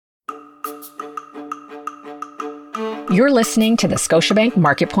You're listening to the Scotiabank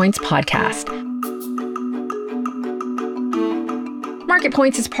Market Points podcast. Market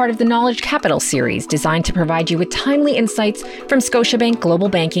Points is part of the Knowledge Capital series designed to provide you with timely insights from Scotiabank Global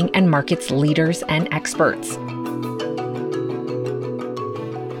Banking and Markets leaders and experts.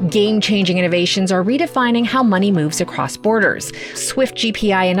 Game-changing innovations are redefining how money moves across borders. Swift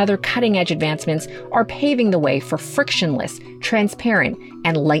GPI and other cutting-edge advancements are paving the way for frictionless, transparent,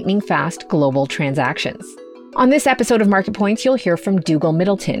 and lightning-fast global transactions. On this episode of Market Points, you'll hear from Dougal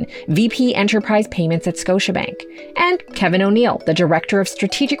Middleton, VP Enterprise Payments at Scotiabank, and Kevin O'Neil, the Director of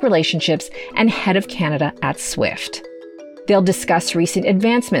Strategic Relationships and Head of Canada at Swift. They'll discuss recent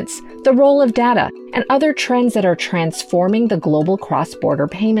advancements, the role of data, and other trends that are transforming the global cross-border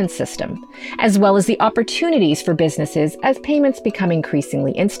payment system, as well as the opportunities for businesses as payments become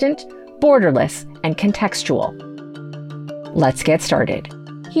increasingly instant, borderless, and contextual. Let's get started.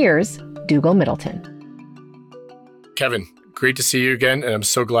 Here's Dougal Middleton. Kevin, great to see you again, and I'm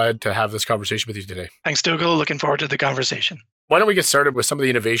so glad to have this conversation with you today. Thanks, Dougal. Looking forward to the conversation. Why don't we get started with some of the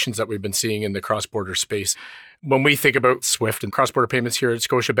innovations that we've been seeing in the cross-border space? When we think about Swift and cross-border payments here at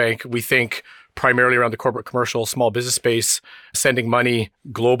Scotiabank, we think primarily around the corporate, commercial, small business space, sending money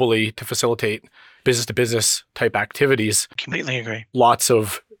globally to facilitate business-to-business type activities. Completely agree. Lots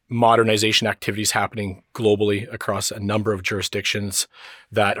of modernization activities happening globally across a number of jurisdictions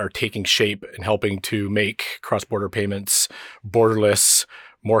that are taking shape and helping to make cross-border payments borderless,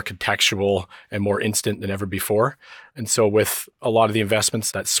 more contextual, and more instant than ever before. And so with a lot of the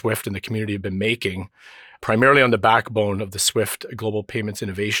investments that Swift and the community have been making, primarily on the backbone of the Swift Global Payments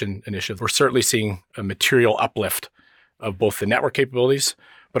Innovation Initiative, we're certainly seeing a material uplift of both the network capabilities,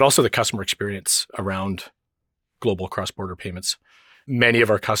 but also the customer experience around global cross-border payments. Many of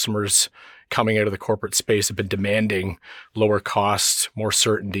our customers coming out of the corporate space have been demanding lower costs, more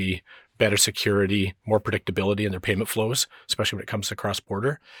certainty, better security, more predictability in their payment flows, especially when it comes to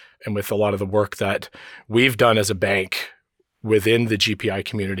cross-border. And with a lot of the work that we've done as a bank within the GPI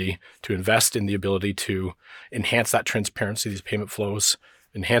community to invest in the ability to enhance that transparency of these payment flows,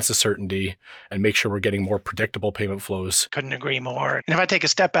 enhance the certainty, and make sure we're getting more predictable payment flows. Couldn't agree more. And if I take a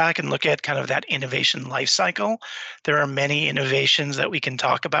step back and look at kind of that innovation life cycle, there are many innovations that we can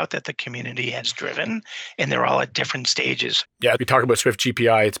talk about that the community has driven, and they're all at different stages. Yeah, we talk about Swift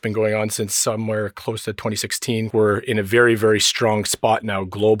GPI. It's been going on since somewhere close to 2016. We're in a very, very strong spot now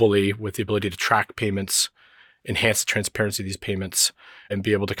globally with the ability to track payments, enhance the transparency of these payments, and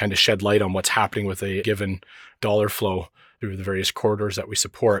be able to kind of shed light on what's happening with a given dollar flow through the various corridors that we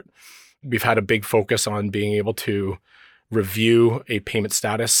support. We've had a big focus on being able to review a payment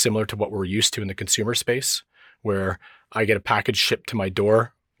status similar to what we're used to in the consumer space, where I get a package shipped to my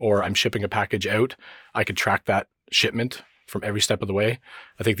door or I'm shipping a package out. I can track that shipment from every step of the way.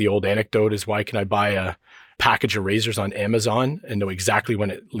 I think the old anecdote is, why can I buy a package of razors on Amazon and know exactly when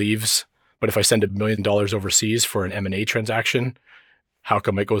it leaves? But if I send $1 million overseas for an M&A transaction, how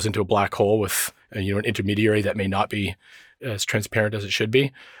come it goes into a black hole with an intermediary that may not be as transparent as it should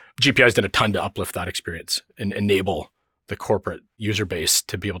be? GPI has done a ton to uplift that experience and enable the corporate user base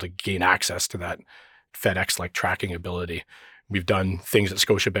to be able to gain access to that FedEx-like tracking ability. We've done things at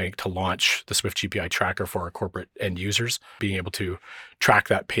Scotiabank to launch the Swift GPI tracker for our corporate end users, being able to track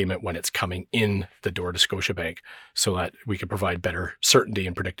that payment when it's coming in the door to Scotiabank so that we can provide better certainty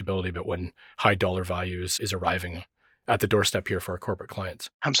and predictability, but when high dollar values is arriving at the doorstep here for our corporate clients.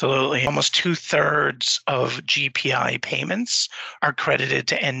 Absolutely. Almost 2/3 of GPI payments are credited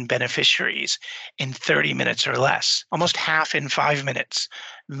to end beneficiaries in 30 minutes or less, almost half in 5 minutes.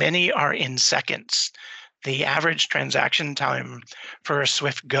 Many are in seconds. The average transaction time for a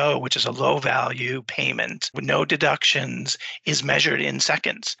Swift Go, which is a low-value payment with no deductions, is measured in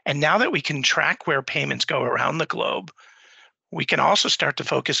seconds. And now that we can track where payments go around the globe, we can also start to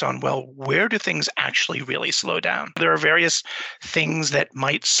focus on, well, where do things actually really slow down? There are various things that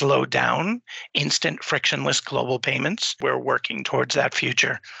might slow down instant frictionless global payments. We're working towards that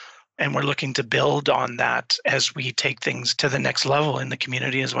future, and we're looking to build on that as we take things to the next level in the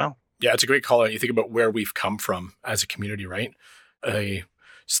community as well. Yeah, it's a great call out. You think about where we've come from as a community, right? A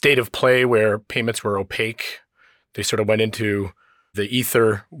state of play where payments were opaque. They sort of went into the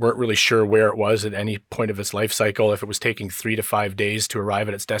ether, weren't really sure where it was at any point of its life cycle, if it was taking 3 to 5 days to arrive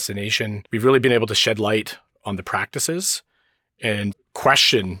at its destination. We've really been able to shed light on the practices and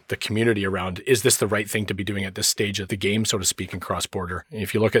question the community around, is this the right thing to be doing at this stage of the game, so to speak, in cross-border?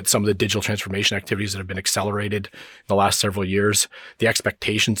 If you look at some of the digital transformation activities that have been accelerated in the last several years, the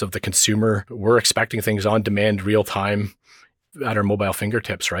expectations of the consumer, we're expecting things on demand, real time, at our mobile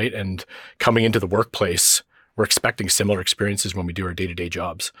fingertips, right? And coming into the workplace, we're expecting similar experiences when we do our day-to-day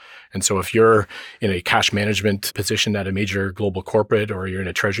jobs. And so if you're in a cash management position at a major global corporate, or you're in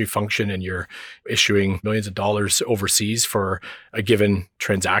a treasury function and you're issuing millions of dollars overseas for a given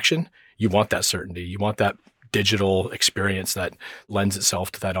transaction, you want that certainty. You want that digital experience that lends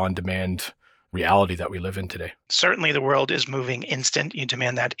itself to that on-demand reality that we live in today. Certainly the world is moving instant. You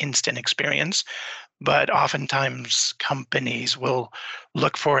demand that instant experience. But oftentimes companies will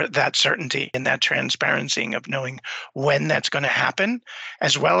look for that certainty and that transparency of knowing when that's going to happen,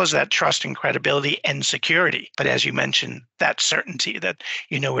 as well as that trust and credibility and security. But as you mentioned, that certainty that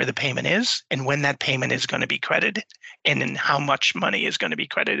you know where the payment is and when that payment is going to be credited and in how much money is going to be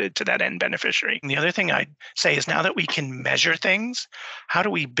credited to that end beneficiary. And the other thing I'd say is, now that we can measure things, how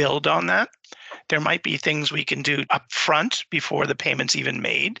do we build on that? There might be things we can do up front before the payment's even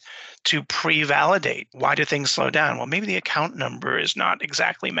made to pre-validate. Why do things slow down? Well, maybe the account number is not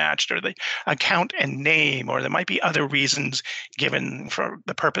exactly matched, or the account and name, or there might be other reasons given for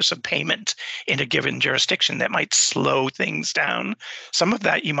the purpose of payment in a given jurisdiction that might slow things down. Some of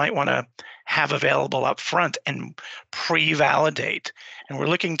that you might want to have available up front and pre-validate. And we're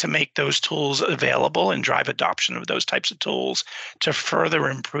looking to make those tools available and drive adoption of those types of tools to further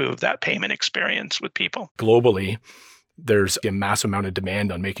improve that payment experience with people. Globally, there's a massive amount of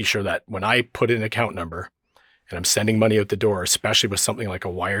demand on making sure that when I put in an account number and I'm sending money out the door, especially with something like a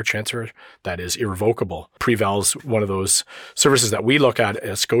wire transfer that is irrevocable, pre-val's one of those services that we look at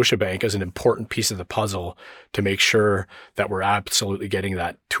Scotiabank as an important piece of the puzzle to make sure that we're absolutely getting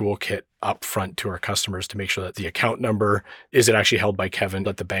that toolkit up front to our customers to make sure that the account number, is it actually held by Kevin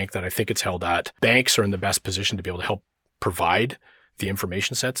at the bank that I think it's held at? Banks are in the best position to be able to help provide the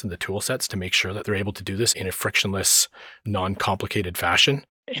information sets and the tool sets to make sure that they're able to do this in a frictionless, non-complicated fashion.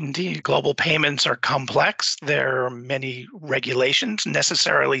 Indeed, global payments are complex. There are many regulations,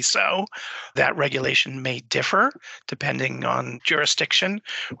 necessarily so. That regulation may differ depending on jurisdiction.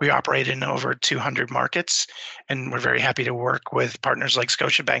 We operate in over 200 markets, and we're very happy to work with partners like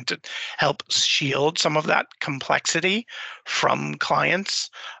Scotiabank to help shield some of that complexity from clients.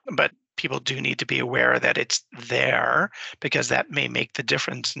 But people do need to be aware that it's there, because that may make the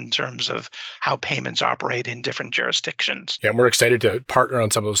difference in terms of how payments operate in different jurisdictions. Yeah, and we're excited to partner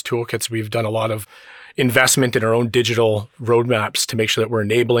on some of those toolkits. We've done a lot of investment in our own digital roadmaps to make sure that we're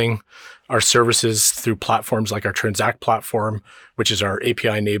enabling our services through platforms like our Transact platform, which is our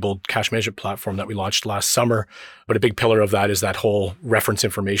API-enabled cash management platform that we launched last summer. But a big pillar of that is that whole reference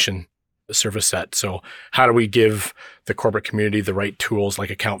information service set. So how do we give the corporate community the right tools like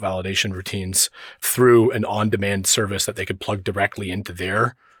account validation routines through an on-demand service that they could plug directly into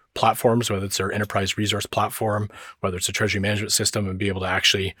their platforms, whether it's their enterprise resource platform, whether it's a treasury management system, and be able to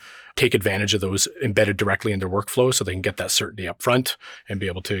actually take advantage of those embedded directly in their workflow so they can get that certainty up front and be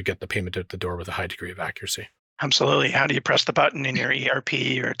able to get the payment out the door with a high degree of accuracy. Absolutely. How do you press the button in your ERP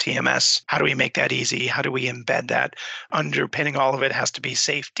or TMS? How do we make that easy? How do we embed that? Underpinning all of it has to be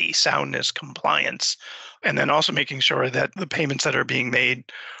safety, soundness, compliance, and then also making sure that the payments that are being made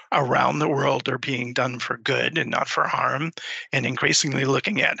around the world are being done for good and not for harm, and increasingly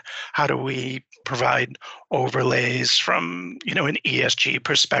looking at how do we provide overlays from, an ESG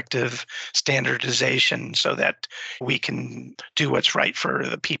perspective, standardization, so that we can do what's right for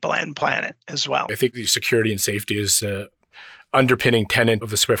the people and planet as well. I think the security and safety is underpinning tenet of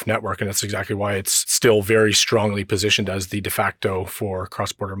the SWIFT network, and that's exactly why it's still very strongly positioned as the de facto for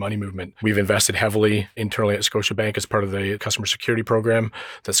cross-border money movement. We've invested heavily internally at Scotiabank as part of the customer security program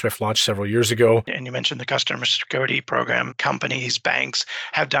that SWIFT launched several years ago. And you mentioned the customer security program. Companies, banks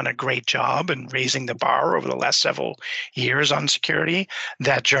have done a great job in raising the bar over the last several years on security.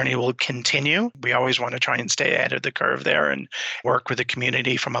 That journey will continue. We always want to try and stay ahead of the curve there and work with the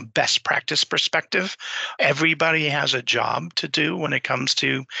community from a best practice perspective. Everybody has a job to do when it comes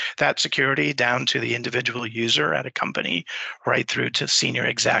to that security, down to the individual user at a company, right through to senior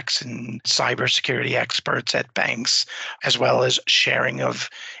execs and cybersecurity experts at banks, as well as sharing of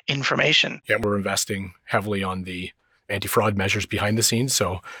information. Yeah, we're investing heavily on the anti-fraud measures behind the scenes.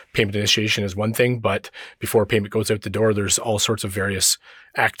 So payment initiation is one thing, but before payment goes out the door, there's all sorts of various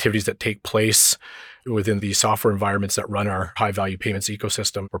activities that take place within the software environments that run our high-value payments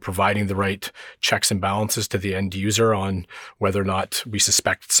ecosystem. We're providing the right checks and balances to the end user on whether or not we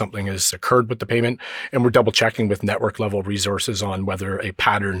suspect something has occurred with the payment. And we're double-checking with network-level resources on whether a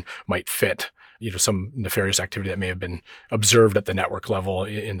pattern might fit some nefarious activity that may have been observed at the network level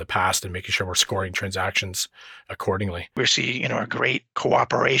in the past, and making sure we're scoring transactions accordingly. We see, a great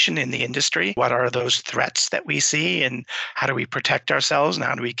cooperation in the industry. What are those threats that we see, and how do we protect ourselves, and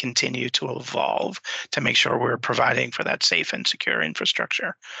how do we continue to evolve to make sure we're providing for that safe and secure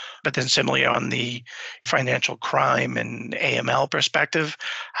infrastructure? But then similarly on the financial crime and AML perspective,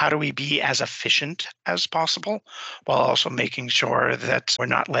 how do we be as efficient as possible while also making sure that we're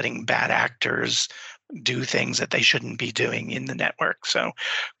not letting bad actors do things that they shouldn't be doing in the network? So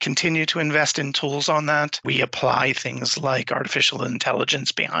continue to invest in tools on that. We apply things like artificial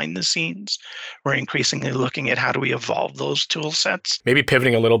intelligence behind the scenes. We're increasingly looking at how do we evolve those tool sets. Maybe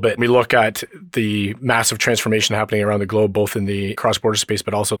pivoting a little bit, we look at the massive transformation happening around the globe, both in the cross-border space,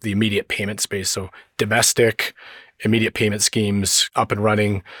 but also the immediate payment space. So domestic immediate payment schemes up and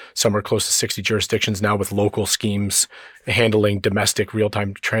running, somewhere close to 60 jurisdictions now, with local schemes handling domestic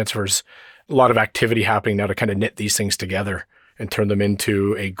real-time transfers. A lot of activity happening now to kind of knit these things together and turn them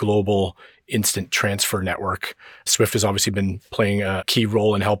into a global instant transfer network. SWIFT has obviously been playing a key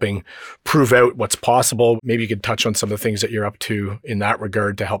role in helping prove out what's possible. Maybe you could touch on some of the things that you're up to in that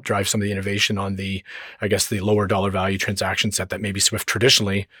regard to help drive some of the innovation on the lower dollar value transaction set that maybe SWIFT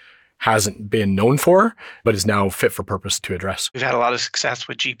traditionally hasn't been known for, but is now fit for purpose to address. We've had a lot of success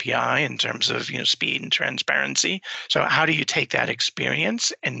with GPI in terms of speed and transparency. So how do you take that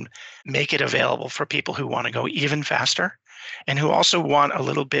experience and make it available for people who want to go even faster and who also want a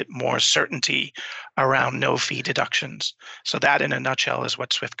little bit more certainty around no fee deductions? So that in a nutshell is what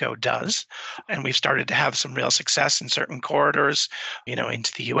SwiftGo does. And we've started to have some real success in certain corridors,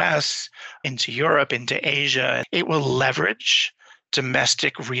 into the US, into Europe, into Asia. It will leverage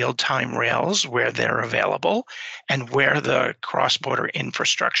domestic real-time rails where they're available and where the cross-border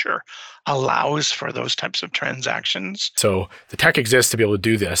infrastructure allows for those types of transactions. So the tech exists to be able to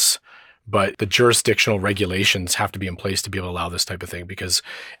do this, but the jurisdictional regulations have to be in place to be able to allow this type of thing, because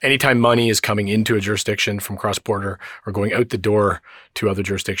anytime money is coming into a jurisdiction from cross-border or going out the door to other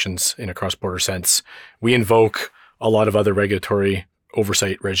jurisdictions in a cross-border sense, we invoke a lot of other regulatory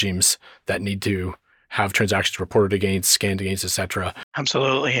oversight regimes that need to have transactions reported against, scanned against, et cetera.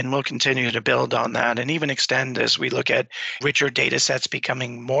 Absolutely. And we'll continue to build on that and even extend as we look at richer data sets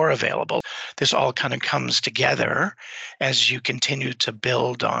becoming more available. This all kind of comes together as you continue to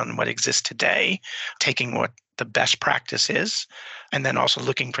build on what exists today, taking what the best practice is, and then also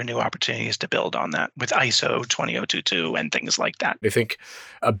looking for new opportunities to build on that with ISO 20022 and things like that. I think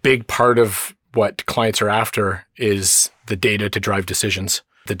a big part of what clients are after is the data to drive decisions.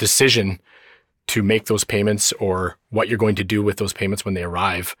 The decision to make those payments or what you're going to do with those payments when they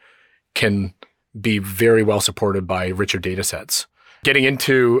arrive can be very well supported by richer data sets. Getting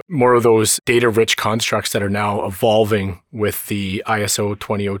into more of those data-rich constructs that are now evolving with the ISO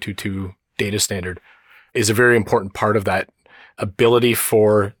 20022 data standard is a very important part of that ability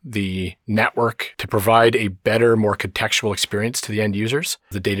for the network to provide a better, more contextual experience to the end users,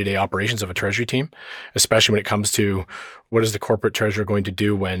 the day-to-day operations of a treasury team, especially when it comes to what is the corporate treasurer going to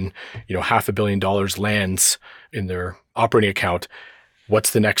do when, $500 million lands in their operating account.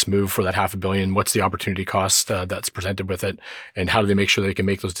 What's the next move for that $500 million? What's the opportunity cost that's presented with it? And how do they make sure they can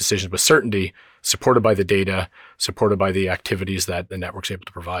make those decisions with certainty, supported by the data, supported by the activities that the network's able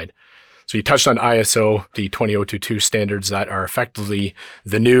to provide? So you touched on ISO, the 20022 standards that are effectively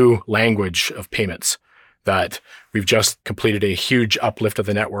the new language of payments, that we've just completed a huge uplift of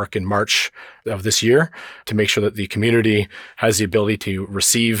the network in March of this year to make sure that the community has the ability to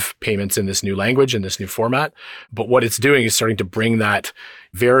receive payments in this new language, in this new format. But what it's doing is starting to bring that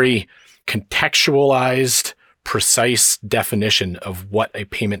very contextualized, precise definition of what a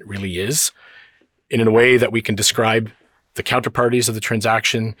payment really is in a way that we can describe the counterparties of the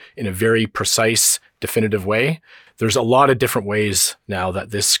transaction in a very precise, definitive way. There's a lot of different ways now that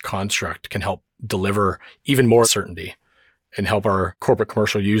this construct can help deliver even more certainty and help our corporate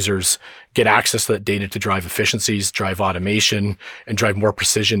commercial users get access to that data to drive efficiencies, drive automation, and drive more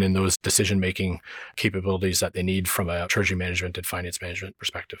precision in those decision-making capabilities that they need from a treasury management and finance management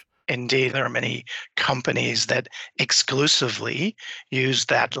perspective. Indeed, there are many companies that exclusively use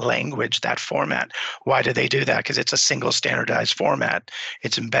that language, that format. Why do they do that? Because it's a single standardized format.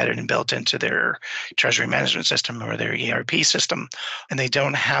 It's embedded and built into their treasury management system or their ERP system. And they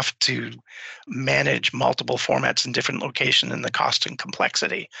don't have to manage multiple formats in different locations and the cost and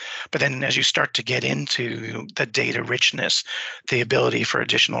complexity. But then as you start to get into the data richness, the ability for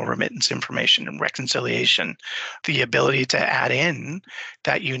additional remittance information and reconciliation, the ability to add in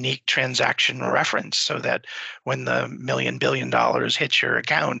that unique unique transaction reference so that when the $1 billion hits your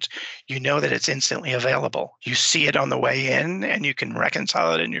account, you know that it's instantly available. You see it on the way in and you can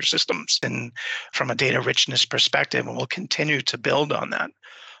reconcile it in your systems. And from a data richness perspective, and we'll continue to build on that.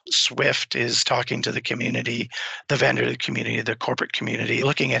 Swift is talking to the community, the vendor community, the corporate community,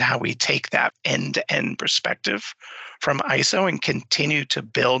 looking at how we take that end-to-end perspective from ISO and continue to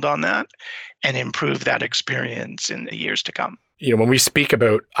build on that and improve that experience in the years to come. When we speak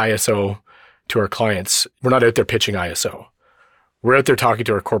about ISO to our clients, we're not out there pitching ISO. We're out there talking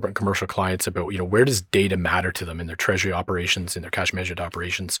to our corporate and commercial clients about, where does data matter to them in their treasury operations, in their cash management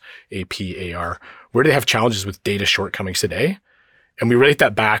operations, AP, AR? Where do they have challenges with data shortcomings today? And we relate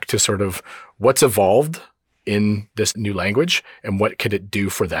that back to sort of what's evolved in this new language and what could it do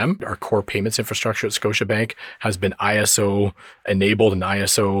for them. Our core payments infrastructure at Scotiabank has been ISO enabled and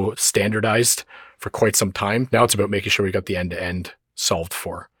ISO standardized for quite some time. Now it's about making sure we got the end-to-end solved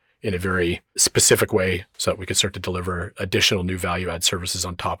for in a very specific way so that we can start to deliver additional new value-add services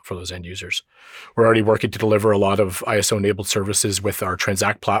on top for those end users. We're already working to deliver a lot of ISO-enabled services with our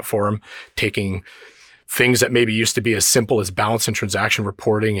Transact platform, taking things that maybe used to be as simple as balance and transaction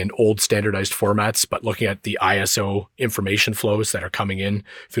reporting in old standardized formats, but looking at the ISO information flows that are coming in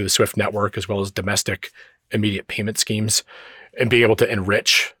through the Swift network, as well as domestic immediate payment schemes, and being able to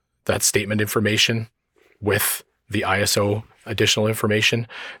enrich that statement information with the ISO additional information.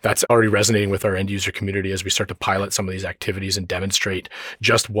 That's already resonating with our end user community as we start to pilot some of these activities and demonstrate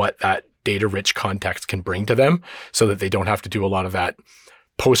just what that data-rich context can bring to them so that they don't have to do a lot of that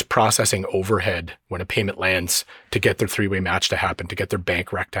post-processing overhead when a payment lands to get their three-way match to happen, to get their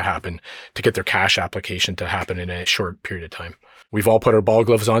bank rec to happen, to get their cash application to happen in a short period of time. We've all put our ball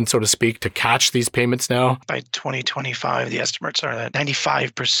gloves on, so to speak, to catch these payments now. By 2025, the estimates are that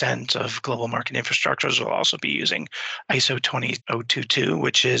 95% of global market infrastructures will also be using ISO 20022,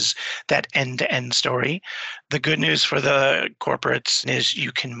 which is that end-to-end story. The good news for the corporates is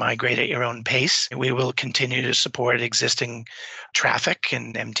you can migrate at your own pace. We will continue to support existing traffic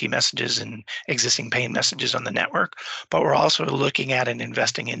and MT messages and existing paying messages on the network, but we're also looking at and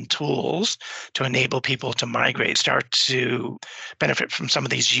investing in tools to enable people to migrate, start to benefit from some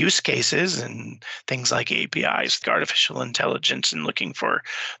of these use cases and things like APIs, artificial intelligence, and looking for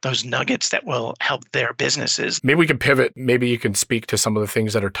those nuggets that will help their businesses. Maybe we can pivot. Maybe you can speak to some of the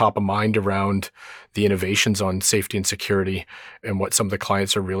things that are top of mind around the innovations on safety and security and what some of the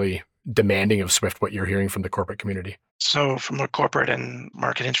clients are really demanding of Swift, what you're hearing from the corporate community. So from a corporate and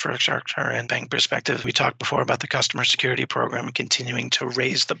market infrastructure and bank perspective, we talked before about the customer security program and continuing to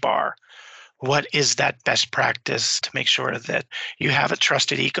raise the bar. What is that best practice to make sure that you have a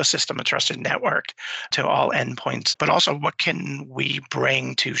trusted ecosystem, a trusted network to all endpoints, but also what can we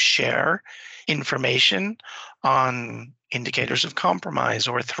bring to share information on indicators of compromise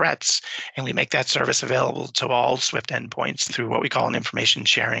or threats, and we make that service available to all Swift endpoints through what we call an information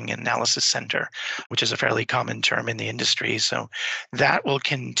sharing analysis center, which is a fairly common term in the industry. So that will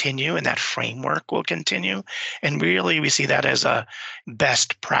continue and that framework will continue. And really, we see that as a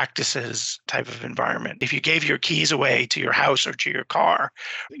best practices type of environment. If you gave your keys away to your house or to your car,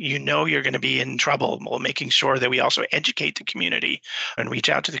 you know you're going to be in trouble. Well, making sure that we also educate the community and reach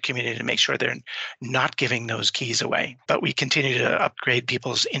out to the community to make sure they're not giving those keys away. But we continue to upgrade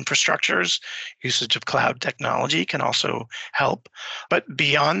people's infrastructures. Usage of cloud technology can also help. But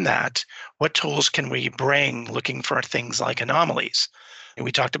beyond that, what tools can we bring looking for things like anomalies? And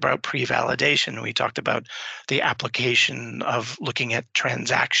we talked about pre-validation. We talked about the application of looking at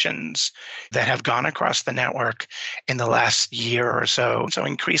transactions that have gone across the network in the last year or so. So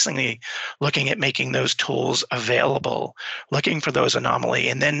increasingly looking at making those tools available, looking for those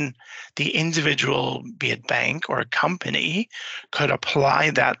anomalies. And then the individual, be it bank or company, could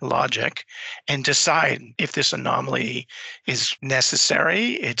apply that logic and decide if this anomaly is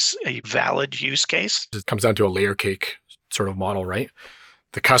necessary, it's a valid use case. It comes down to a layer cake sort of model, right?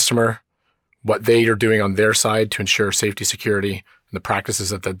 The customer, what they are doing on their side to ensure safety, security, and the practices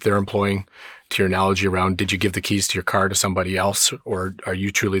that they're employing. To your analogy around, did you give the keys to your car to somebody else, or are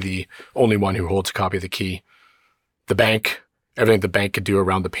you truly the only one who holds a copy of the key? The bank, everything the bank could do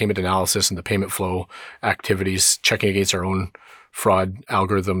around the payment analysis and the payment flow activities, checking against our own fraud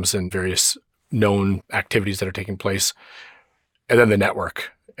algorithms and various known activities that are taking place. And then the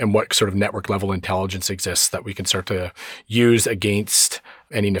network, and what sort of network level intelligence exists that we can start to use against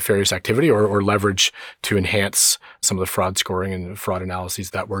any nefarious activity or leverage to enhance some of the fraud scoring and fraud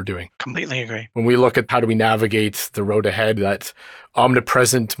analyses that we're doing. Completely agree. When we look at how do we navigate the road ahead, that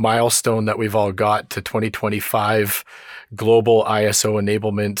omnipresent milestone that we've all got to 2025, global ISO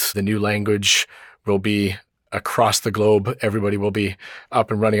enablement, the new language will be across the globe, everybody will be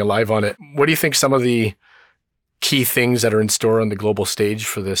up and running alive on it. What do you think some of the key things that are in store on the global stage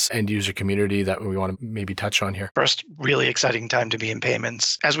for this end user community that we want to maybe touch on here? First, really exciting time to be in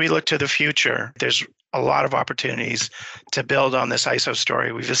payments. As we look to the future, there's a lot of opportunities to build on this ISO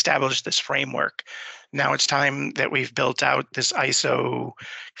story. We've established this framework. Now it's time that we've built out this ISO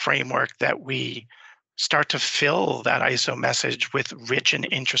framework, that we start to fill that ISO message with rich and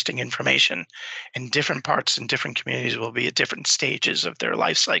interesting information. And different parts and different communities will be at different stages of their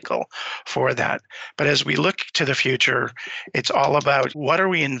life cycle for that. But as we look to the future, it's all about what are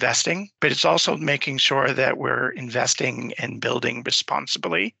we investing, but it's also making sure that we're investing and building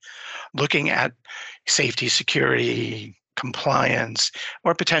responsibly, looking at safety, security, compliance,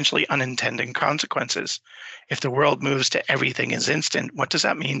 or potentially unintended consequences. If the world moves to everything is instant, what does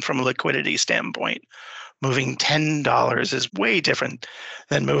that mean from a liquidity standpoint? Moving $10 is way different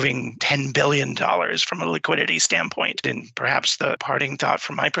than moving $10 billion from a liquidity standpoint. And perhaps the parting thought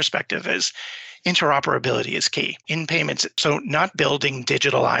from my perspective is interoperability is key in payments. So not building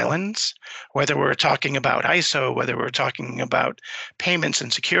digital islands, whether we're talking about ISO, whether we're talking about payments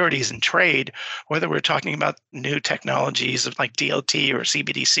and securities and trade, whether we're talking about new technologies like DLT or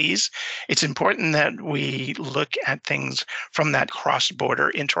CBDCs, it's important that we look at things from that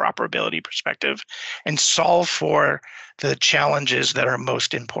cross-border interoperability perspective and solve for the challenges that are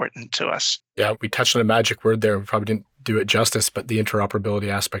most important to us. Yeah, we touched on a magic word there. We probably didn't do it justice, but the interoperability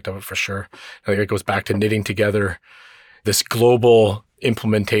aspect of it for sure. I think it goes back to knitting together this global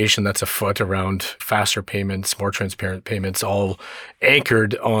implementation that's afoot around faster payments, more transparent payments, all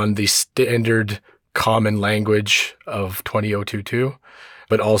anchored on the standard common language of 20022,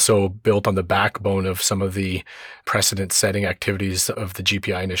 but also built on the backbone of some of the precedent-setting activities of the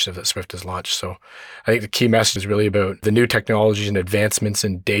GPI initiative that SWIFT has launched. So I think the key message is really about the new technologies and advancements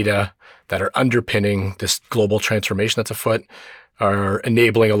in data that are underpinning this global transformation that's afoot, are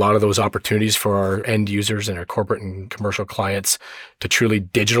enabling a lot of those opportunities for our end users and our corporate and commercial clients to truly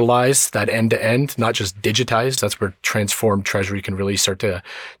digitalize that end-to-end, not just digitize. That's where transformed treasury can really start to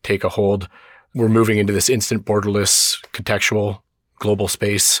take a hold. We're moving into this instant borderless contextual global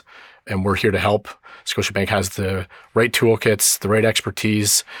space, and we're here to help. Scotiabank has the right toolkits, the right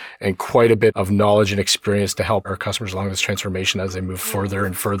expertise, and quite a bit of knowledge and experience to help our customers along this transformation as they move further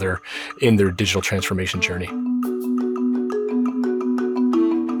and further in their digital transformation journey.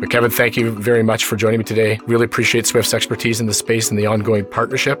 But Kevin, thank you very much for joining me today. Really appreciate Swift's expertise in the space and the ongoing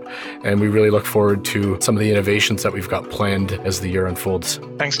partnership, and we really look forward to some of the innovations that we've got planned as the year unfolds.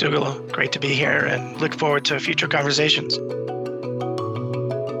 Thanks, Dougal. Great to be here and look forward to future conversations.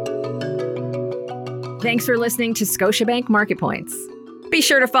 Thanks for listening to Scotiabank Market Points. Be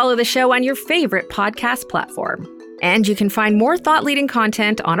sure to follow the show on your favorite podcast platform. And you can find more thought-leading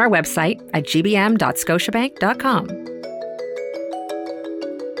content on our website at gbm.scotiabank.com.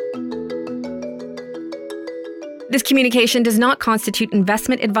 This communication does not constitute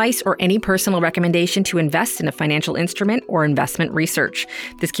investment advice or any personal recommendation to invest in a financial instrument or investment research.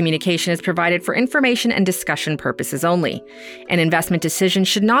 This communication is provided for information and discussion purposes only. An investment decision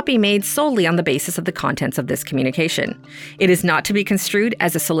should not be made solely on the basis of the contents of this communication. It is not to be construed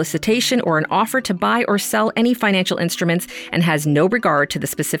as a solicitation or an offer to buy or sell any financial instruments and has no regard to the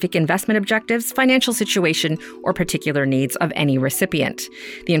specific investment objectives, financial situation, or particular needs of any recipient.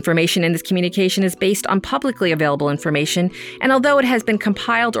 The information in this communication is based on publicly available information, and although it has been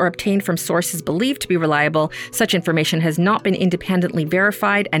compiled or obtained from sources believed to be reliable, such information has not been independently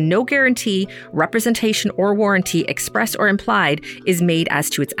verified, and no guarantee, representation, or warranty, express or implied, is made as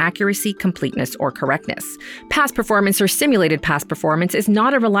to its accuracy, completeness, or correctness. Past performance or simulated past performance is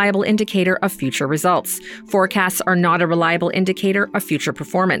not a reliable indicator of future results. Forecasts are not a reliable indicator of future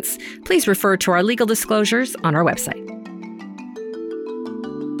performance. Please refer to our legal disclosures on our website.